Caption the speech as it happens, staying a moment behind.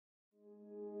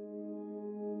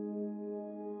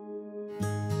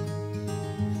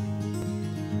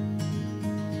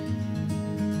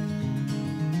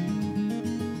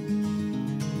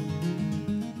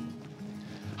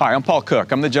Hi, I'm Paul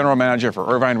Cook. I'm the General Manager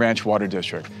for Irvine Ranch Water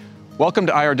District. Welcome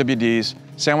to IRWD's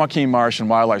San Joaquin Marsh and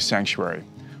Wildlife Sanctuary.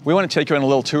 We want to take you on a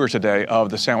little tour today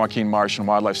of the San Joaquin Marsh and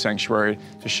Wildlife Sanctuary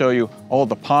to show you all of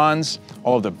the ponds,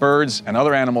 all of the birds and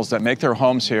other animals that make their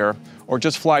homes here or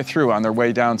just fly through on their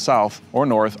way down south or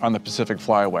north on the Pacific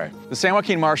Flyway. The San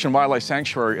Joaquin Marsh and Wildlife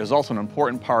Sanctuary is also an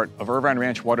important part of Irvine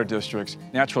Ranch Water District's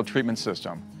natural treatment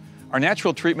system. Our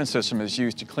natural treatment system is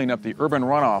used to clean up the urban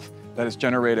runoff that is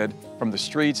generated from the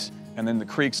streets and then the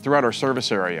creeks throughout our service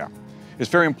area. It's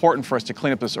very important for us to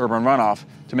clean up this urban runoff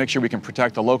to make sure we can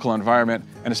protect the local environment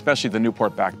and especially the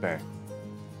Newport Back Bay.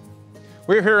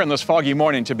 We're here on this foggy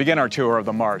morning to begin our tour of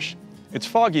the marsh. It's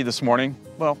foggy this morning.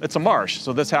 Well, it's a marsh,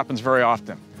 so this happens very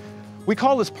often. We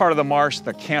call this part of the marsh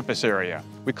the campus area.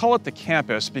 We call it the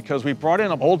campus because we brought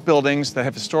in old buildings that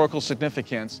have historical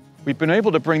significance. We've been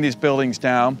able to bring these buildings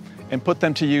down and put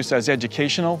them to use as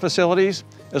educational facilities,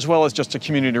 as well as just a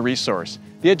community resource.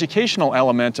 The educational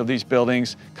element of these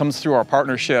buildings comes through our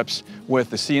partnerships with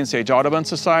the Sea and Sage Audubon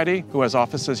Society, who has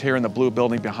offices here in the blue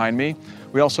building behind me.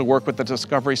 We also work with the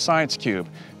Discovery Science Cube,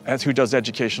 who does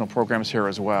educational programs here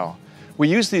as well. We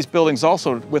use these buildings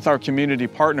also with our community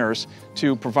partners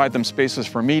to provide them spaces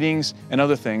for meetings and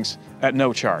other things at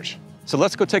no charge. So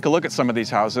let's go take a look at some of these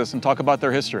houses and talk about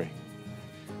their history.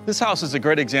 This house is a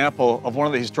great example of one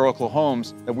of the historical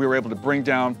homes that we were able to bring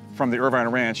down from the Irvine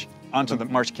Ranch onto the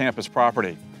Marsh Campus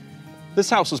property. This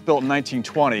house was built in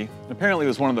 1920, and apparently it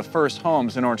was one of the first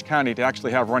homes in Orange County to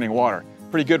actually have running water.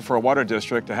 Pretty good for a water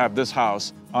district to have this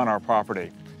house on our property.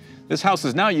 This house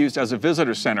is now used as a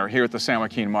visitor center here at the San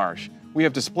Joaquin Marsh. We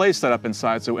have displays set up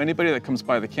inside so anybody that comes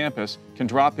by the campus can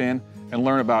drop in and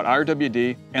learn about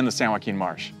IRWD and the San Joaquin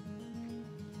Marsh.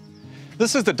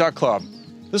 This is the Duck Club.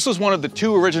 This was one of the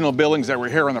two original buildings that were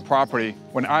here on the property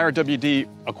when IRWD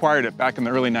acquired it back in the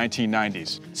early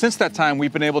 1990s. Since that time,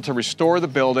 we've been able to restore the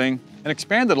building and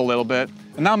expand it a little bit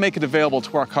and now make it available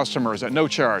to our customers at no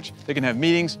charge. They can have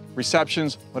meetings,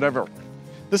 receptions, whatever.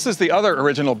 This is the other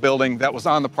original building that was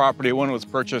on the property when it was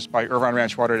purchased by Irvine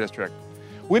Ranch Water District.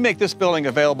 We make this building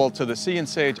available to the Sea and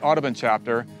Sage Audubon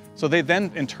chapter so they then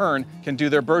in turn can do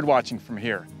their bird watching from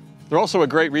here. They're also a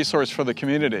great resource for the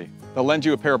community. They'll lend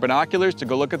you a pair of binoculars to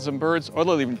go look at some birds, or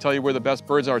they'll even tell you where the best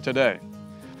birds are today.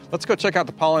 Let's go check out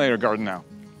the pollinator garden now.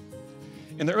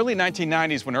 In the early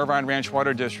 1990s, when Irvine Ranch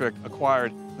Water District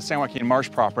acquired the San Joaquin Marsh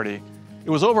property, it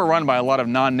was overrun by a lot of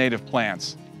non-native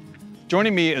plants.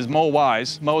 Joining me is Mo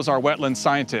Wise. Mo is our wetland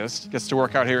scientist, gets to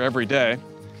work out here every day.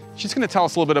 She's going to tell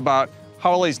us a little bit about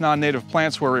how all these non-native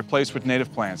plants were replaced with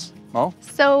native plants. Mo?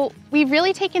 So we've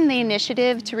really taken the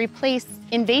initiative to replace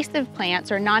invasive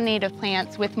plants or non-native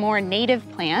plants with more native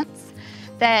plants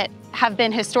that have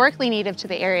been historically native to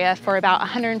the area for about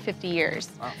 150 years.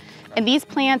 Wow. Okay. And these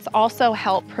plants also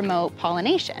help promote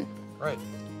pollination. Right.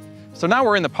 So now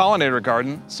we're in the pollinator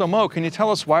garden. So Mo, can you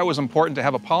tell us why it was important to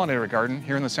have a pollinator garden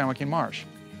here in the San Joaquin Marsh?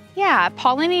 Yeah,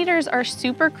 pollinators are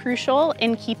super crucial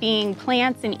in keeping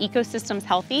plants and ecosystems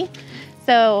healthy.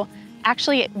 So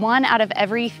actually, 1 out of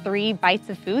every 3 bites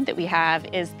of food that we have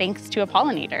is thanks to a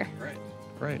pollinator. Great,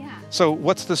 great. Yeah. So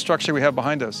what's the structure we have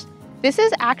behind us? This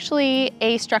is actually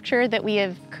a structure that we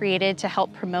have created to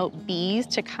help promote bees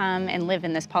to come and live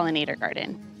in this pollinator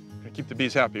garden. Keep the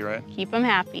bees happy, right? Keep them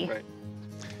happy. Right.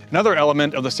 Another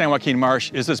element of the San Joaquin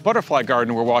Marsh is this butterfly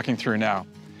garden we're walking through now.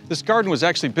 This garden was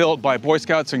actually built by Boy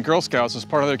Scouts and Girl Scouts as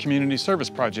part of their community service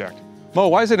project. Mo,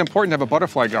 why is it important to have a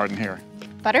butterfly garden here?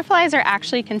 Butterflies are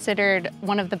actually considered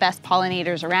one of the best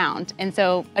pollinators around, and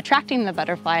so attracting the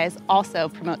butterflies also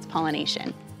promotes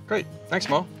pollination. Great, thanks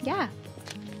Mo. Yeah.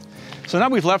 So now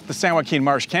we've left the San Joaquin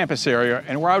Marsh campus area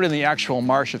and we're out in the actual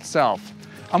marsh itself.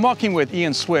 I'm walking with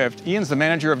Ian Swift. Ian's the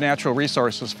Manager of Natural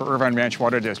Resources for Irvine Ranch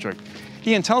Water District.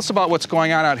 Ian, tell us about what's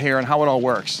going on out here and how it all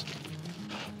works.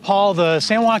 Paul, the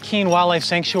San Joaquin Wildlife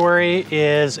Sanctuary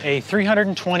is a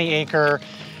 320-acre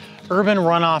urban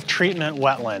runoff treatment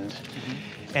wetland.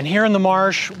 And here in the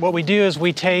marsh, what we do is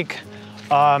we take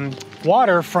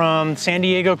water from San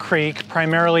Diego Creek,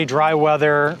 primarily dry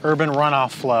weather urban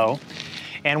runoff flow,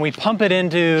 and we pump it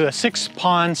into a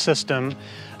 6-pond system.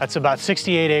 That's about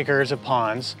 68 acres of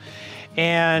ponds.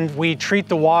 And we treat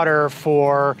the water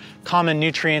for common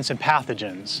nutrients and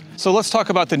pathogens. So let's talk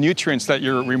about the nutrients that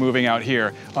you're removing out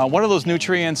here. What are those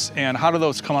nutrients and how do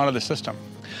those come out of the system?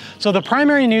 So the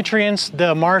primary nutrients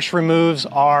the marsh removes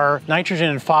are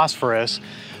nitrogen and phosphorus.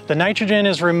 The nitrogen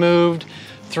is removed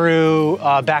through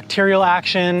bacterial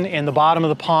action in the bottom of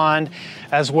the pond,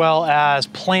 as well as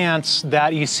plants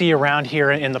that you see around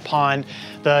here in the pond.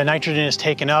 The nitrogen is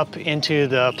taken up into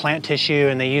the plant tissue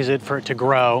and they use it for it to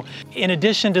grow. In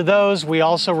addition to those, we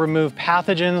also remove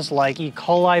pathogens like E.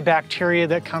 coli bacteria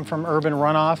that come from urban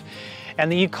runoff.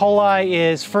 And the E. coli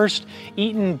is first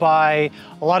eaten by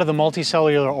a lot of the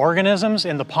multicellular organisms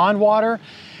in the pond water,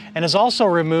 and is also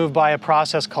removed by a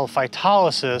process called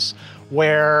phytolysis,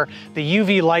 where the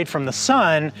UV light from the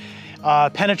sun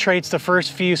penetrates the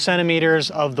first few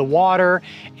centimeters of the water,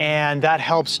 and that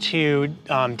helps to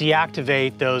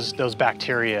deactivate those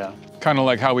bacteria. Kind of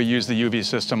like how we use the UV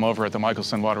system over at the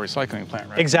Michelson Water Recycling Plant,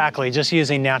 right? Exactly, just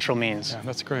using natural means. Yeah,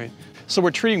 that's great. So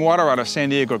we're treating water out of San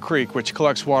Diego Creek, which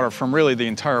collects water from really the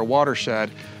entire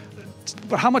watershed.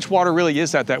 But how much water really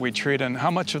is that we treat, and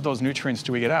how much of those nutrients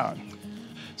do we get out?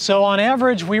 So on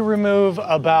average, we remove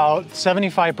about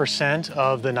 75%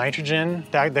 of the nitrogen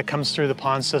that comes through the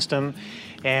pond system,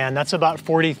 and that's about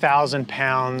 40,000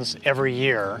 pounds every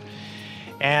year.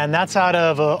 And that's out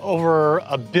of over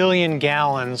 1 billion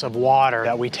gallons of water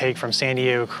that we take from San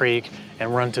Diego Creek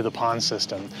and run through the pond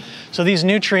system. So these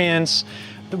nutrients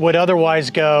would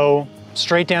otherwise go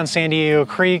straight down San Diego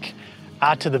Creek,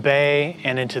 out to the bay,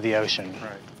 and into the ocean.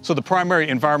 Right. So the primary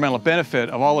environmental benefit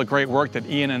of all the great work that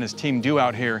Ian and his team do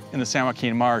out here in the San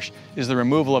Joaquin Marsh is the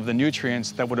removal of the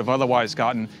nutrients that would have otherwise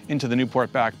gotten into the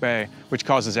Newport Back Bay, which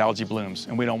causes algae blooms,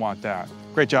 and we don't want that.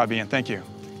 Great job, Ian, thank you.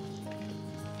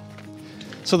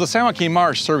 So the San Joaquin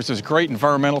Marsh serves this great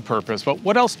environmental purpose, but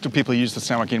what else do people use the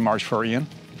San Joaquin Marsh for, Ian?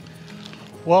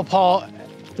 Well, Paul,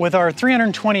 with our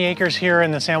 320 acres here in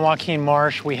the San Joaquin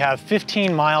Marsh, we have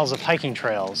 15 miles of hiking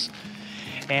trails.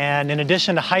 And in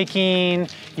addition to hiking,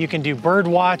 you can do bird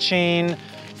watching,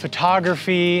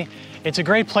 photography. It's a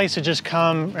great place to just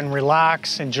come and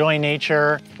relax, enjoy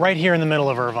nature, right here in the middle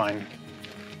of Irvine.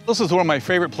 This is one of my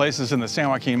favorite places in the San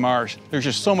Joaquin Marsh. There's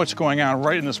just so much going on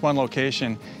right in this one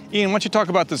location. Ian, why don't you talk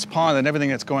about this pond and everything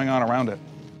that's going on around it?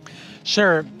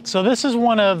 Sure. So this is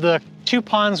one of the 2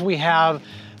 ponds we have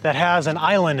that has an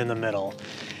island in the middle.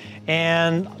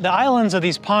 And the islands of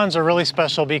these ponds are really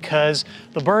special because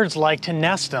the birds like to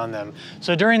nest on them.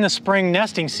 So during the spring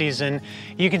nesting season,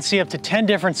 you can see up to 10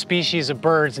 different species of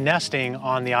birds nesting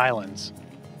on the islands.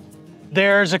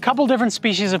 There's a couple different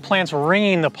species of plants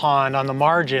ringing the pond on the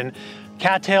margin,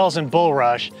 cattails and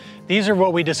bulrush. These are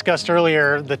what we discussed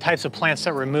earlier, the types of plants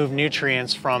that remove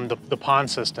nutrients from the pond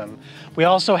system. We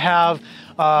also have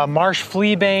marsh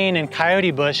fleabane and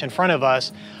coyote bush in front of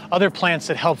us, other plants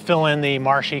that help fill in the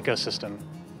marsh ecosystem.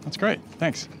 That's great,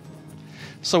 thanks.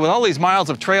 So with all these miles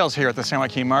of trails here at the San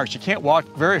Joaquin Marsh, you can't walk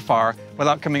very far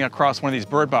without coming across one of these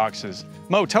bird boxes.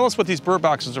 Mo, tell us what these bird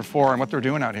boxes are for and what they're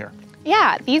doing out here.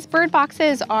 Yeah, these bird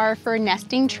boxes are for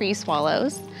nesting tree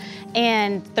swallows,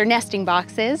 and they're nesting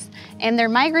boxes, and they're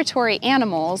migratory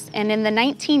animals, and in the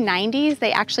 1990s,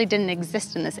 they actually didn't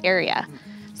exist in this area.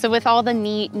 So with all the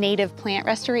neat native plant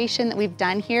restoration that we've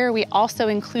done here, we also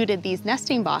included these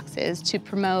nesting boxes to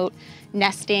promote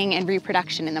nesting and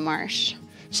reproduction in the marsh.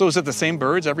 So is it the same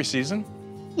birds every season?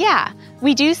 Yeah,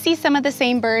 we do see some of the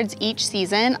same birds each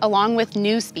season, along with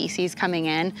new species coming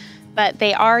in, but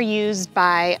they are used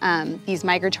by these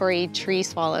migratory tree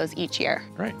swallows each year.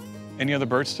 Great. Any other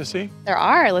birds to see? There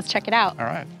are, let's check it out. All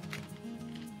right.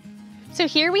 So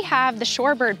here we have the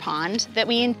shorebird pond that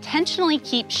we intentionally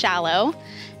keep shallow.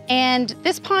 And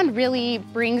this pond really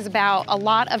brings about a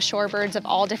lot of shorebirds of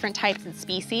all different types and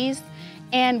species.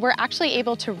 And we're actually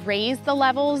able to raise the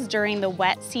levels during the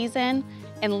wet season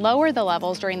and lower the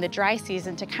levels during the dry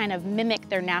season to kind of mimic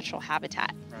their natural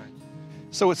habitat. Right.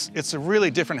 So it's a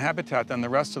really different habitat than the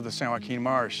rest of the San Joaquin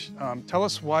Marsh. Tell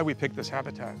us why we picked this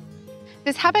habitat.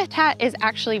 This habitat is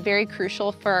actually very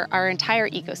crucial for our entire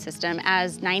ecosystem,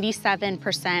 as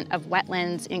 97% of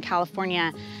wetlands in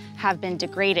California have been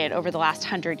degraded over the last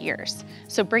 100 years.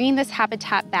 So bringing this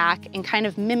habitat back and kind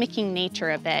of mimicking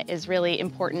nature of it is really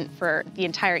important for the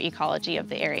entire ecology of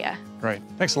the area. Great.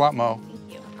 Thanks a lot, Mo.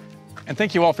 Thank you. And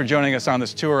thank you all for joining us on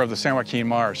this tour of the San Joaquin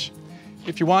Marsh.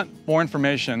 If you want more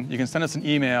information, you can send us an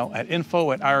email at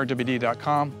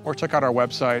info@irwd.com or check out our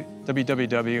website,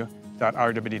 www.irwd.com.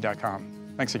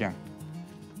 Thanks again.